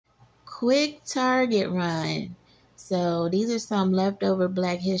quick Target run. So these are some leftover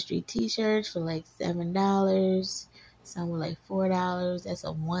Black History t-shirts for like $7. Some were like $4. That's a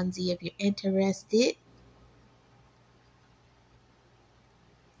onesie if you're interested.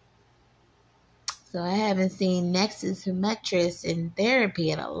 So I haven't seen Nexus Mattress in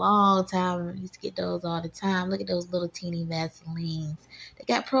therapy in a long time. I used to get those all the time. Look at those little teeny Vaselines. They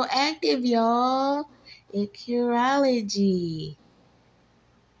got Proactive, y'all. In Curology.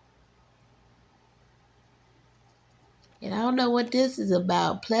 And I don't know what this is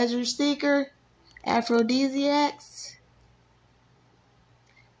about. Pleasure Seeker? Aphrodisiacs?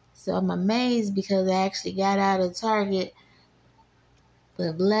 So I'm amazed because I actually got out of Target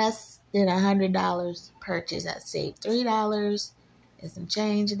with less than $100 purchase. I saved $3 and some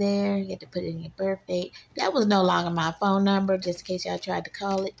change there. You have to put it in your birth date. That was no longer my phone number, just in case y'all tried to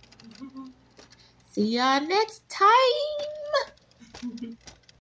call it. See y'all next time.